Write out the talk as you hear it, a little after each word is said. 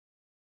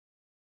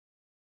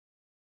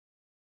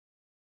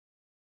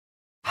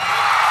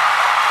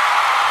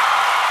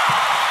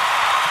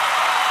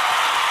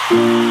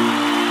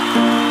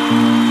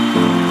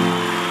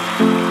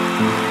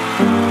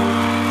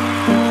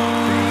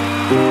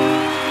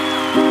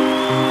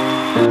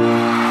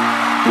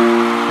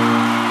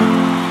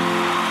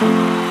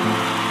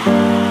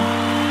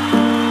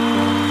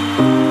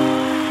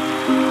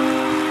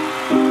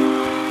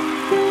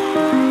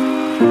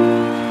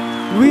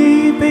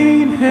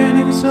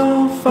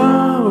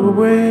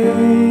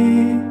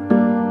away.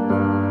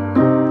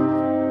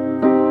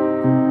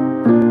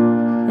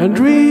 And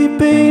we've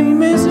been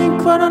missing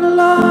quite a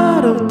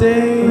lot of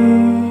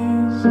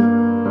days,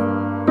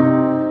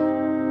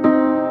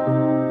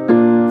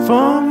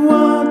 from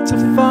 1 to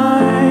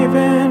 5,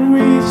 and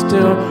we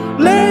still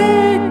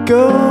let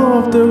go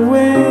of the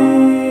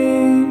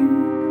wind.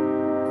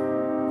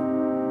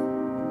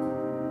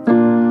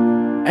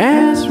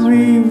 As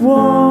we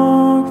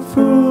walk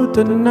through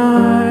the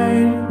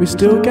night, we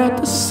still got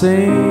the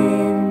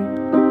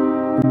same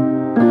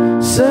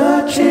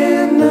search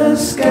in the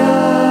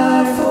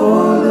sky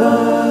for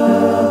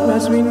love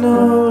as we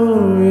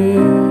know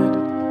it.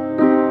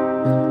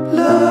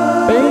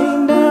 Love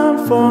banging down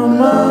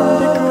from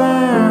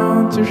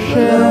underground to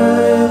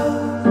share it.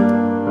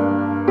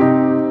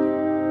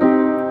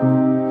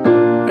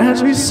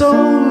 As we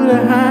sold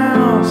a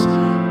house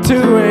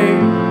to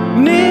a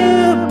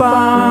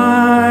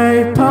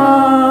nearby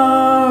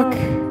park,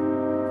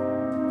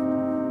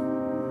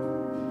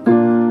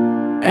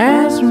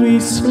 as we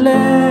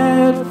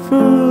slept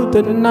through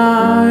the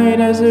night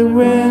as it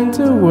went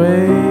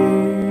away.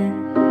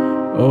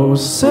 Oh,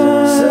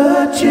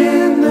 search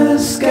in the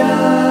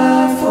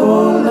sky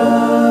for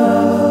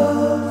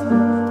love,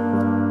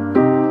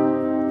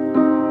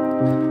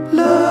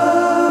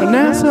 love. And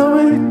that's how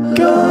we're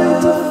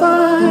going to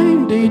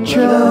find each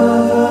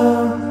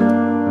other,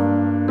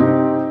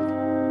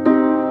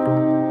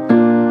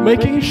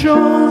 making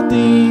sure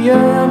the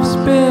earth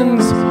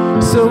spins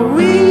so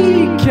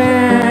we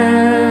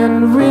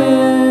can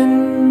win.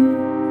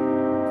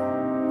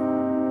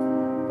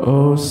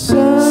 Oh,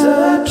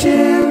 search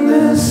in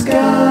the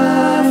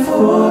sky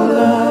for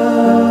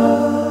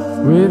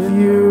love with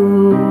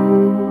you.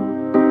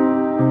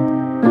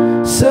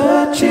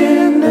 Search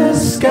in the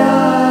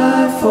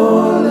sky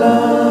for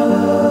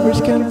love,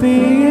 which can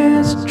be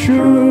as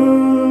true.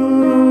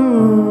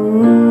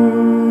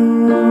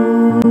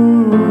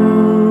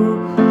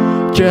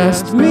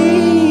 Just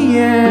me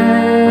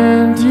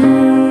and you.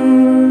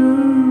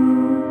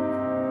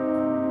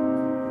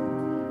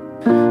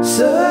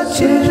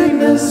 Searching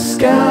the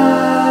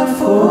sky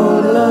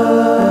for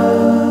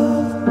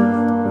love,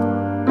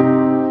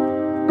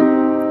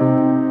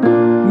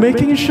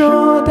 making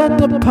sure that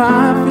the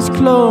path is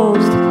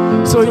closed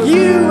so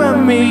you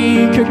and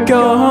me could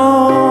go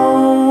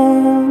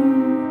home.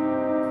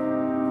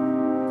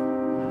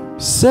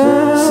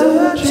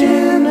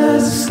 Searching the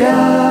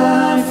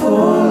sky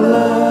for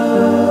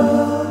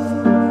love,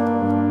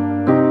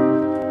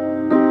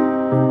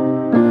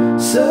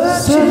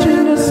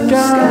 searching the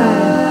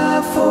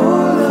sky for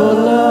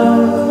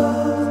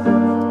love,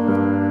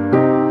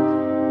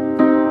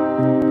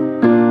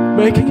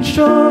 making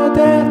sure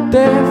that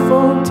death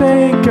won't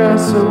take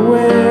us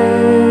away.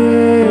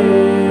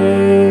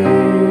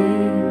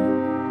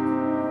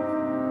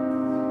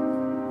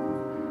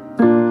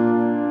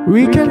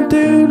 We can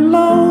do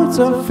loads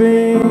of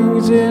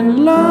things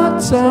in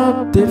lots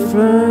of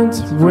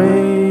different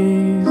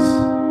ways.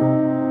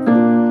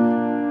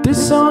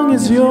 This song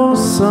is your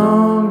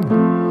song,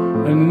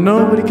 and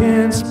nobody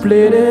can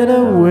split it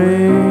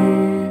away.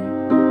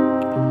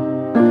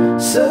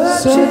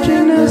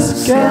 Searching the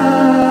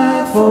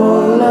sky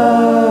for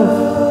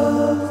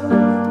love,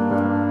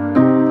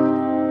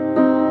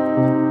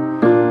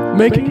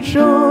 making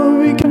sure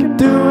we can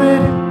do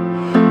it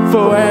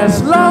for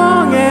as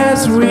long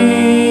as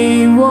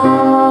we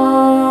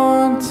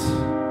want.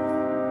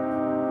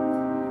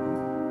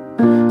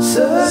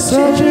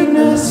 Searching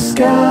the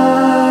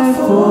sky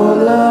for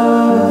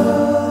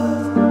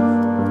love,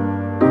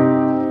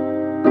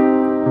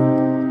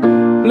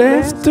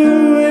 let's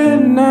do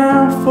it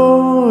now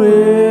for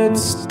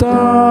it's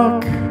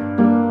dark.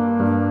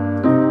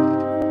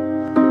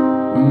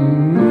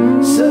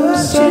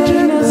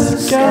 Searching the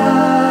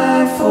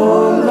sky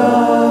for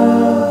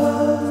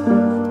love,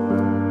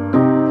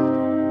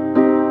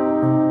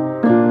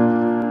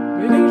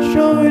 making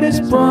sure it is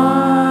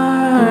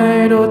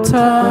bright or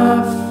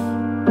tough.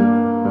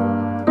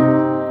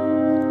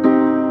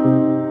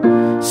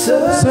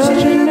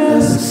 Searching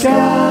the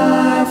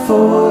sky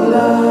for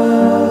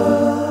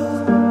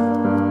love.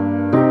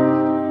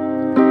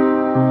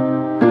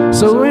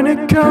 So when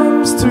it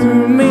comes to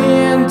me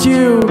and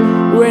you,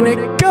 when it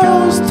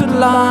goes to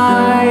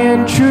lie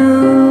and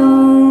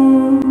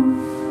truth,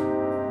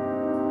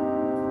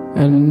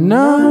 and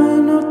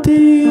none of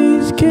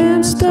these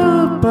can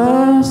stop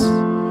us,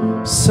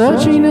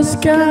 searching the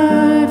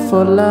sky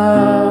for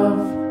love.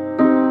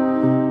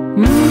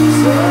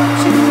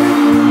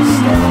 Searching the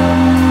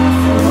sky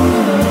for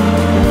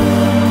love,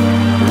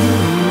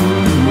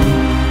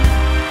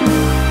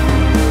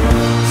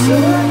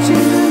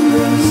 searching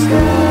the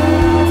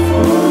sky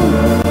for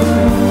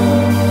love.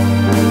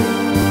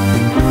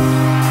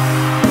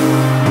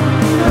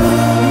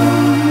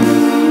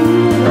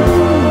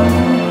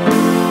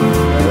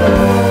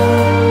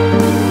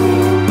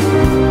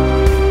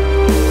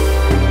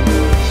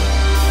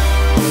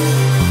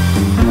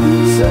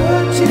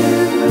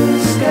 Searching the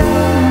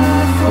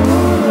sky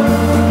for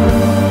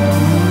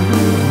love.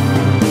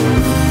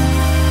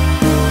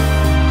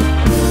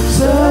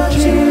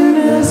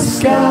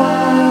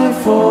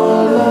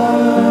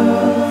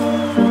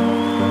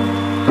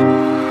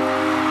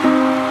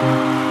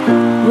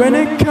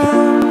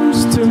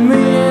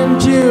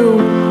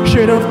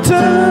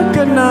 took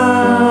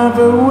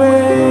another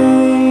way.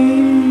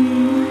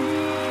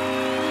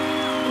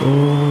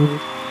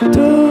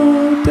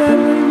 Although that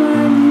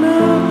might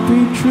not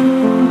be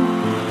true,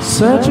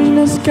 searching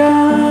the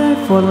sky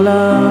for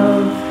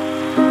love,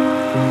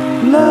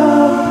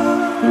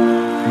 love,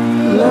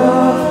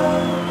 love,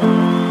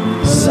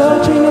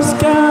 searching the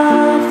sky